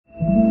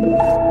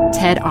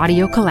TED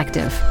Audio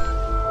Collective.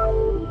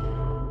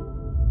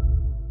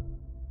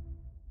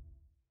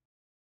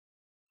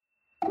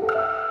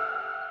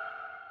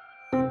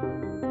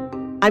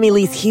 I'm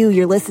Elise Hu.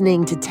 You're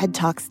listening to TED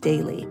Talks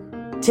Daily.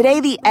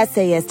 Today, the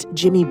essayist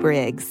Jimmie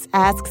Briggs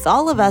asks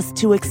all of us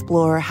to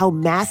explore how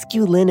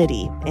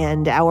masculinity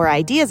and our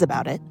ideas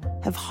about it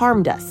have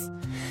harmed us.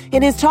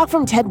 In his talk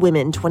from TED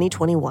Women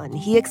 2021,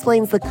 he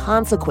explains the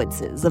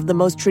consequences of the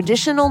most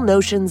traditional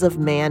notions of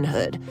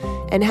manhood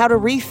and how to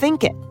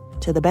rethink it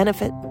to the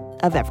benefit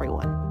of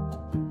everyone.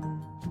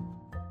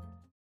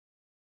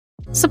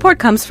 Support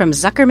comes from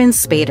Zuckerman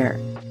Spader.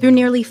 Through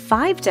nearly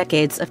 5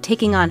 decades of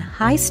taking on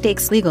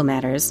high-stakes legal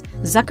matters,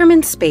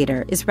 Zuckerman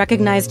Spader is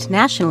recognized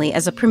nationally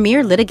as a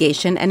premier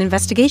litigation and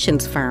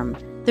investigations firm.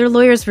 Their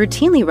lawyers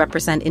routinely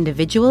represent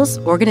individuals,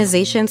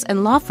 organizations,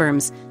 and law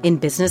firms in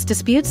business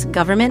disputes,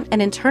 government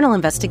and internal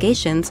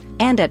investigations,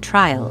 and at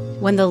trial,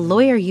 when the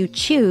lawyer you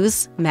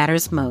choose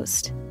matters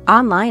most.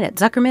 Online at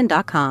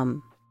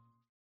Zuckerman.com.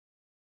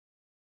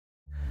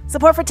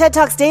 Support for TED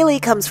Talks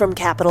Daily comes from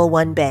Capital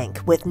One Bank.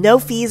 With no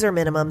fees or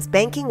minimums,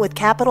 banking with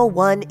Capital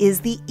One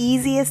is the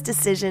easiest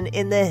decision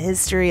in the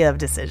history of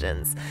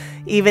decisions.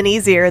 Even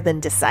easier than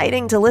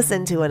deciding to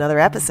listen to another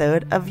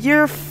episode of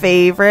your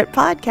favorite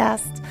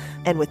podcast.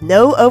 And with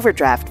no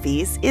overdraft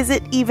fees, is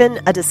it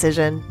even a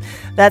decision?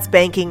 That's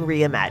banking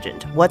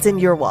reimagined. What's in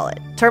your wallet?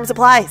 Terms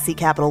apply. See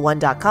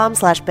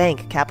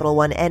CapitalOne.com/bank. Capital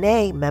One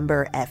N.A.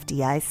 member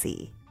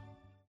FDIC.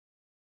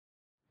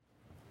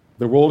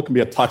 The world can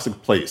be a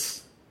toxic place.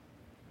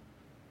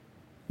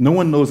 No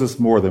one knows this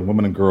more than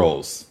women and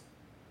girls,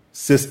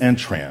 cis and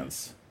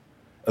trans,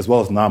 as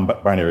well as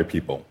non-binary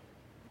people.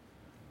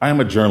 I am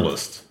a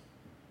journalist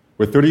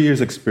with 30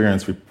 years'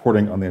 experience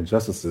reporting on the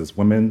injustices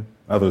women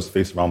and others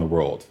face around the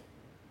world.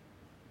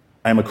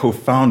 I am a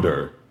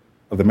co-founder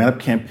of the Man Up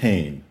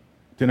campaign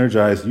to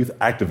energize youth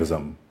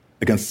activism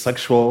against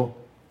sexual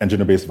and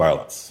gender-based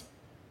violence.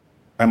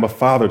 I am a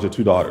father to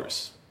 2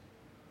 daughters.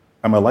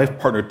 I'm a life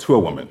partner to a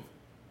woman.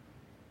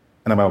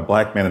 And I'm a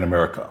Black man in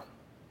America.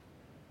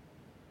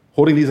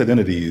 Holding these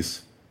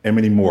identities and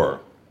many more,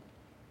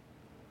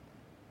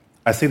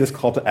 I say this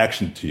call to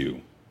action to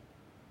you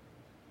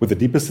with the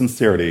deepest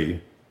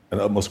sincerity and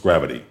utmost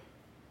gravity.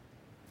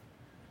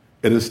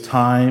 It is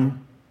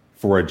time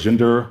for a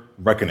gender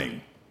reckoning,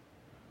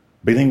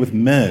 beginning with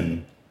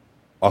men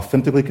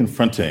authentically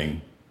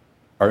confronting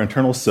our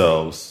internal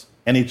selves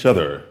and each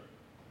other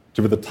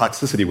to rid the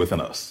toxicity within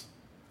us.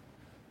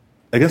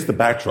 Against the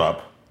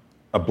backdrop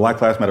of Black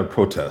Lives Matter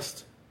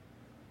protest,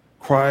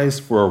 cries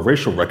for a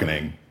racial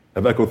reckoning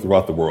have echoed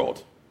throughout the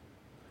world,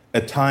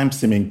 at times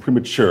seeming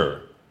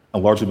premature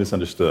and largely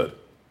misunderstood.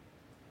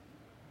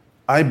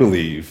 I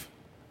believe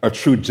a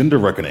true gender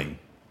reckoning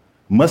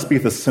must be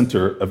at the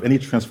center of any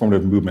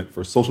transformative movement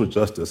for social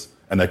justice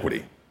and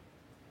equity.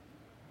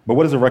 But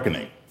what is a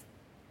reckoning?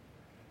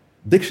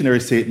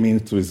 Dictionaries say it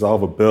means to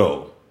resolve a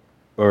bill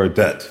or a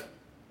debt.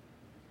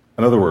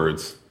 In other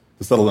words,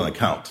 to settle an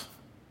account.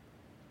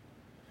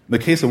 In the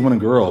case of women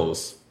and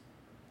girls,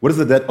 what is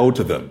the debt owed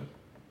to them?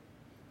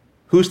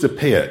 Who's to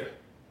pay it?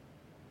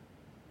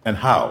 And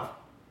how?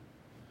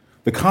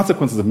 The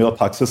consequences of male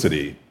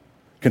toxicity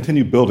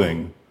continue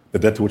building the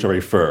debt to which I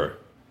refer,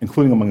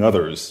 including, among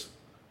others,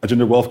 a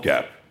gender wealth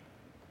gap,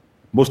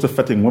 most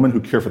affecting women who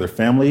care for their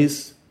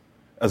families,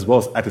 as well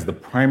as act as the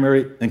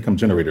primary income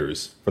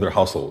generators for their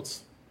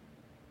households.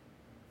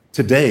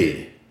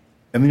 Today,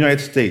 in the United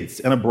States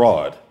and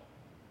abroad,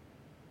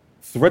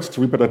 threats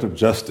to reproductive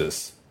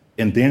justice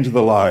endanger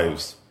the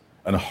lives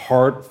and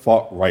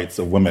hard-fought rights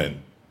of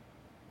women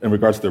in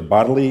regards to their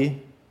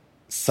bodily,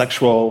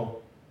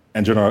 sexual,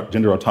 and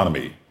gender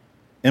autonomy,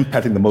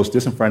 impacting the most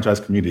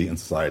disenfranchised community in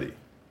society.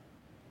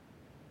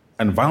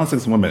 And violence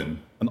against women,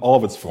 in all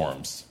of its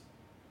forms,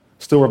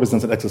 still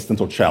represents an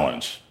existential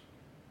challenge,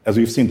 as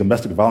we've seen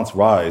domestic violence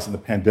rise in the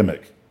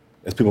pandemic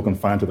as people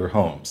confined to their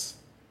homes.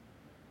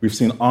 We've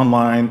seen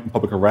online and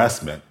public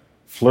harassment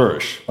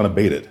flourish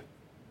unabated.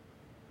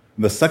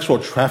 And the sexual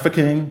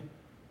trafficking,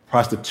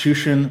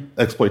 prostitution,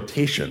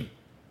 exploitation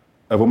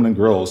of women and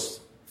girls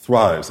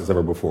thrives as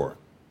ever before.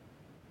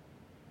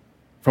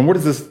 From where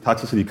does this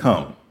toxicity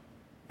come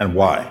and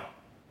why?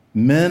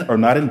 Men are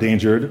not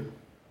endangered,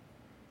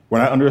 we're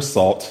not under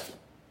assault,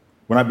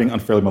 we're not being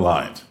unfairly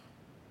maligned.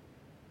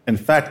 In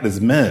fact, it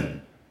is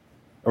men,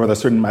 or rather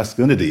certain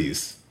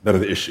masculinities, that are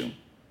the issue.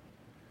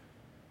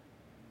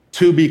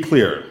 To be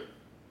clear,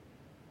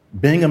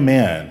 being a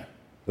man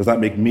does not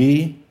make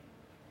me,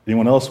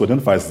 anyone else who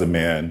identifies as a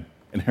man,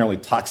 inherently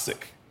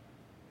toxic.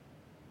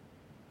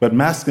 But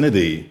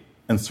masculinity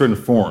in certain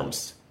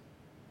forms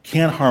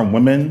can harm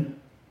women,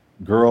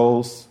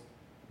 girls,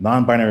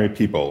 non-binary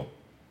people,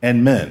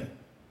 and men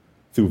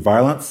through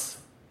violence,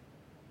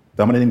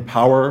 dominating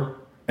power,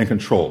 and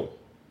control.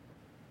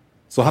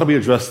 So how do we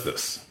address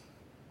this?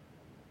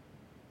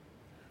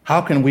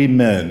 How can we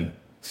men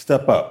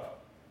step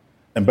up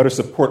and better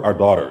support our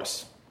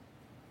daughters,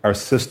 our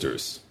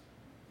sisters,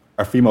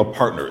 our female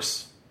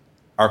partners,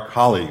 our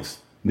colleagues,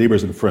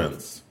 neighbors, and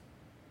friends?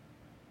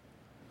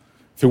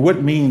 Through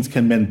what means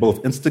can men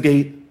both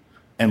instigate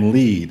and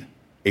lead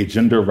a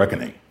gender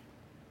reckoning.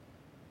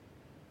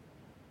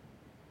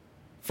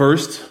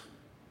 First,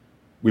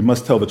 we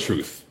must tell the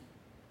truth.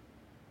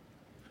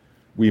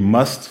 We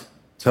must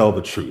tell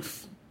the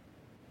truth.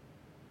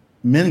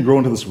 Men grow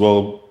into this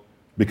world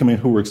becoming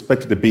who we're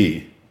expected to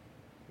be,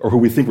 or who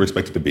we think we're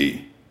expected to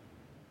be,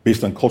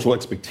 based on cultural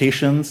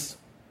expectations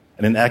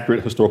and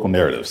inaccurate historical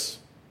narratives.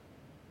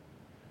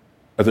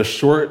 As a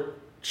short,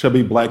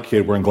 chubby black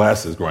kid wearing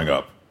glasses growing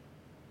up,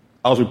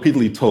 I was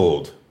repeatedly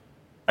told,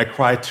 I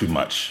cry too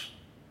much.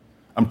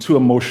 I'm too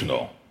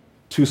emotional,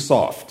 too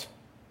soft.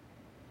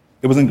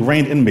 It was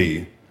ingrained in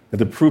me that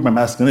to prove my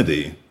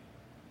masculinity,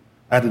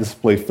 I had to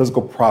display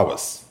physical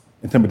prowess,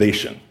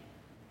 intimidation.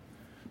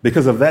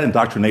 Because of that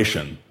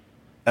indoctrination,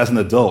 as an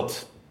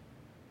adult,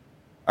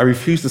 I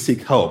refused to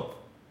seek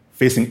help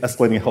facing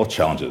escalating health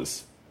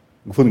challenges,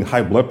 including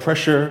high blood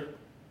pressure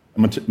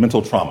and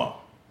mental trauma.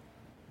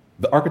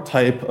 The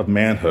archetype of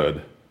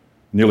manhood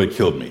nearly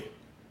killed me.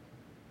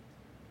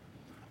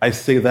 I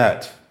say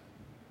that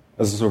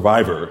as a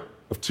survivor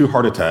of 2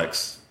 heart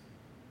attacks,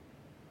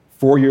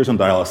 4 years on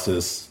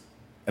dialysis,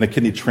 and a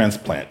kidney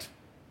transplant,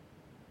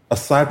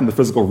 aside from the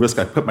physical risk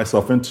I put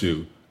myself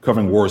into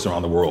covering wars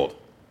around the world.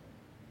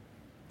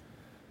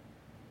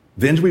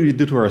 The injury we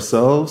do to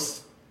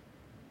ourselves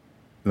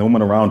and the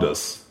women around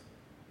us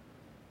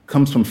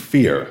comes from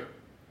fear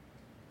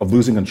of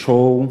losing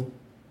control,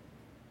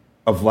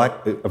 of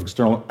lack of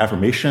external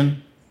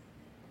affirmation,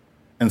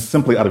 and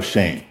simply out of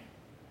shame.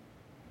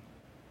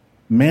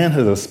 Man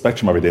has a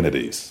spectrum of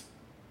identities.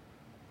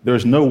 There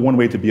is no one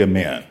way to be a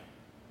man.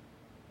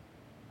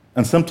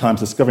 And sometimes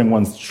discovering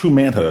one's true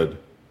manhood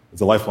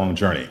is a lifelong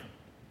journey.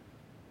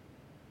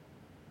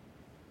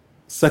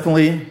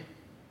 Secondly,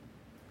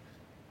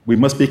 we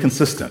must be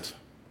consistent.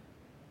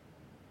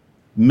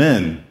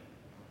 Men,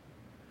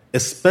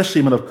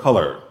 especially men of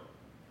color,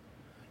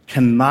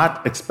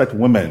 cannot expect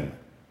women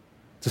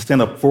to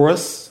stand up for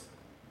us,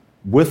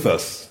 with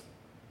us,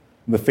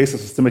 in the face of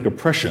systemic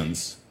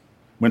oppressions,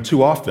 when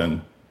too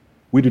often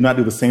we do not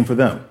do the same for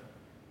them.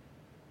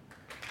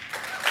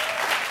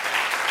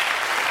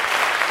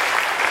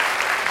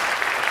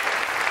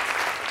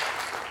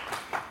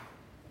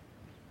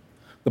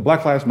 The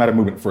Black Lives Matter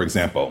movement, for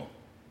example,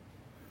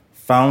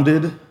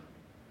 founded,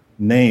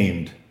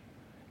 named,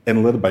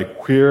 and led by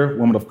queer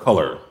women of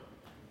color,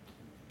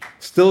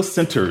 still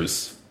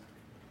centers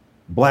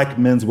Black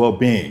men's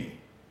well-being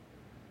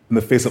in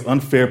the face of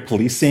unfair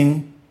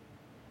policing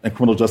and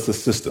criminal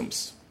justice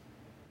systems.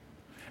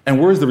 And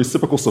where is the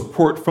reciprocal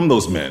support from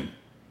those men,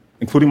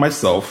 including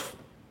myself,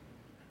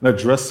 in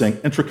addressing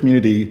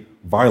intra-community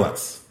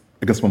violence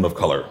against women of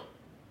color,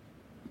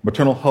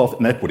 maternal health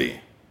inequity,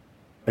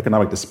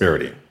 economic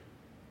disparity?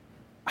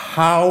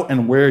 How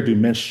and where do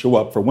men show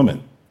up for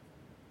women?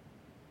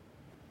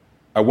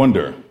 I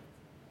wonder,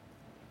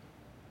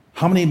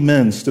 how many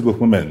men stood with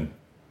women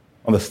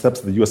on the steps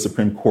of the US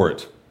Supreme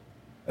Court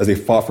as they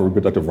fought for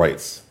reproductive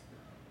rights?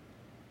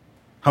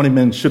 How many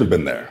men should have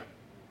been there?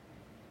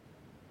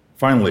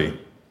 Finally,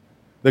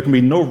 there can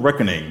be no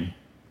reckoning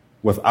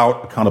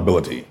without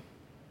accountability.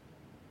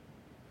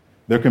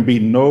 There can be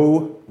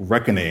no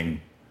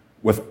reckoning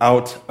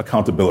without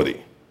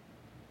accountability.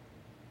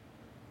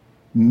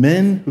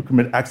 Men who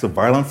commit acts of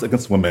violence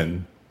against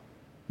women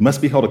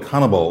must be held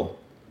accountable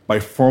by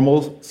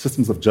formal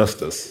systems of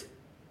justice,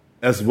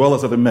 as well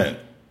as other men.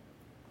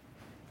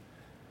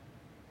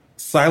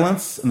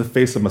 Silence in the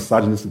face of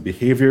misogynistic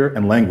behavior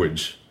and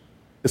language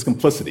is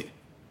complicity.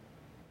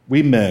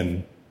 We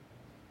men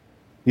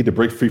need to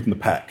break free from the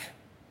pack,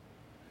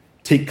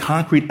 take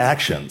concrete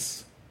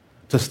actions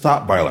to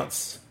stop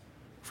violence,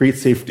 create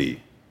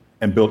safety,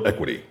 and build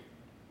equity.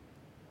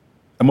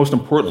 And most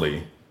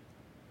importantly,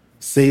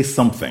 say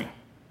something.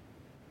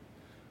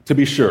 To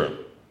be sure,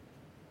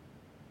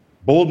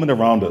 bold men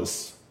around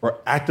us are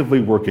actively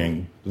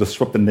working to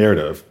disrupt the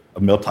narrative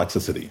of male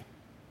toxicity.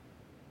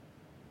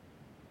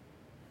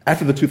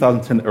 After the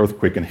 2010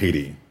 earthquake in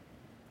Haiti,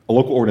 a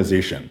local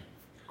organization,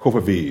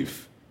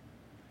 Vive,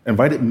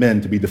 invited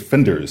men to be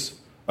defenders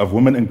of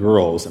women and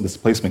girls in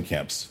displacement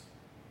camps,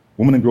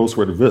 women and girls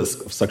who are at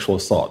risk of sexual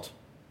assault.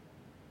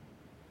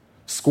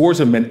 Scores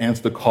of men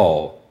answered the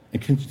call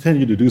and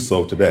continue to do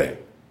so today.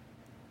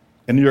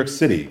 In New York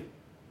City,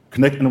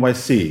 Connect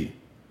NYC,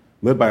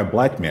 led by a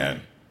Black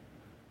man,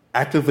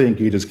 actively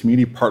engages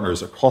community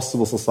partners across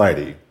civil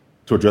society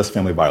to address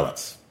family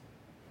violence.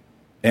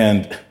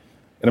 And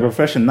in a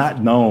profession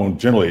not known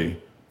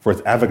generally for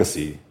its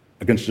advocacy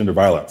against gender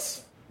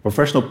violence, a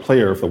professional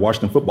player for the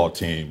Washington football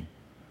team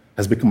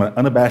has become an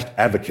unabashed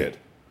advocate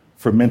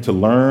for men to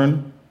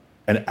learn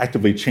and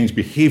actively change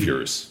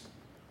behaviors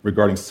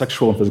regarding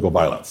sexual and physical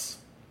violence.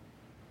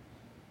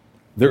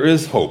 There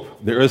is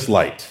hope, there is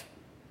light.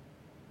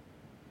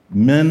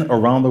 Men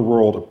around the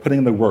world are putting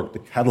in the work to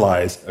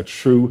catalyze a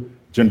true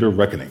gender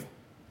reckoning,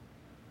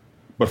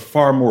 but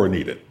far more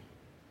needed.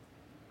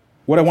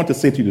 What I want to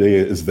say to you today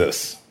is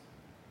this.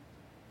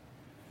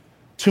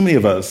 Too many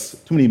of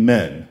us, too many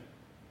men,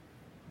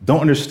 don't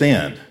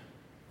understand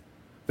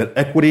that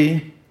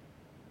equity,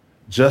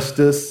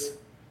 justice,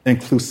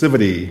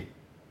 inclusivity,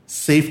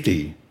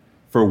 safety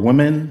for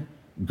women,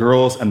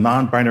 girls, and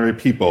non-binary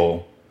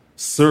people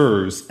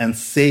serves and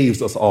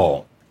saves us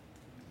all.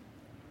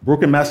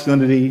 Broken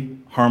masculinity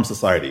harms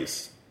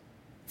societies.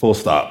 Full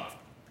stop.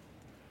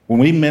 When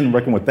we men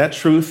reckon with that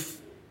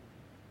truth,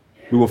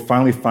 we will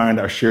finally find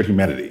our shared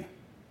humanity.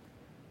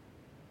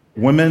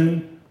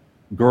 Women,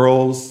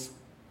 girls,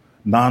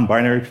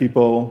 non-binary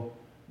people,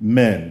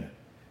 men,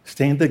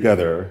 staying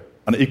together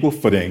on an equal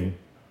footing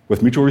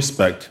with mutual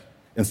respect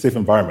in safe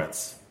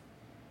environments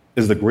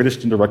is the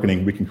greatest gender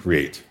reckoning we can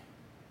create.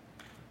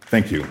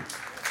 Thank you.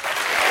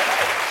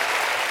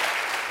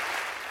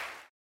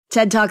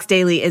 TED Talks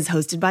Daily is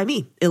hosted by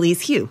me,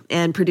 Elise Hu,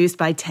 and produced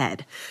by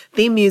TED.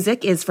 Theme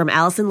music is from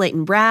Allison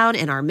Leighton Brown,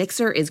 and our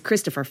mixer is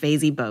Christopher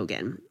Fazy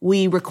Bogan.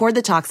 We record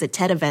the talks at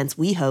TED events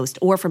we host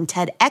or from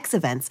TEDx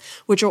events,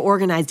 which are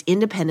organized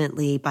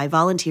independently by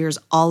volunteers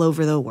all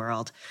over the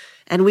world.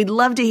 And we'd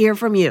love to hear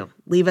from you.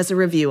 Leave us a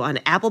review on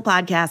Apple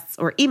Podcasts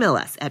or email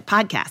us at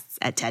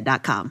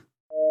podcasts@ted.com.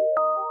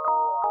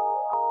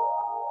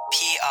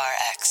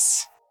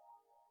 PRX.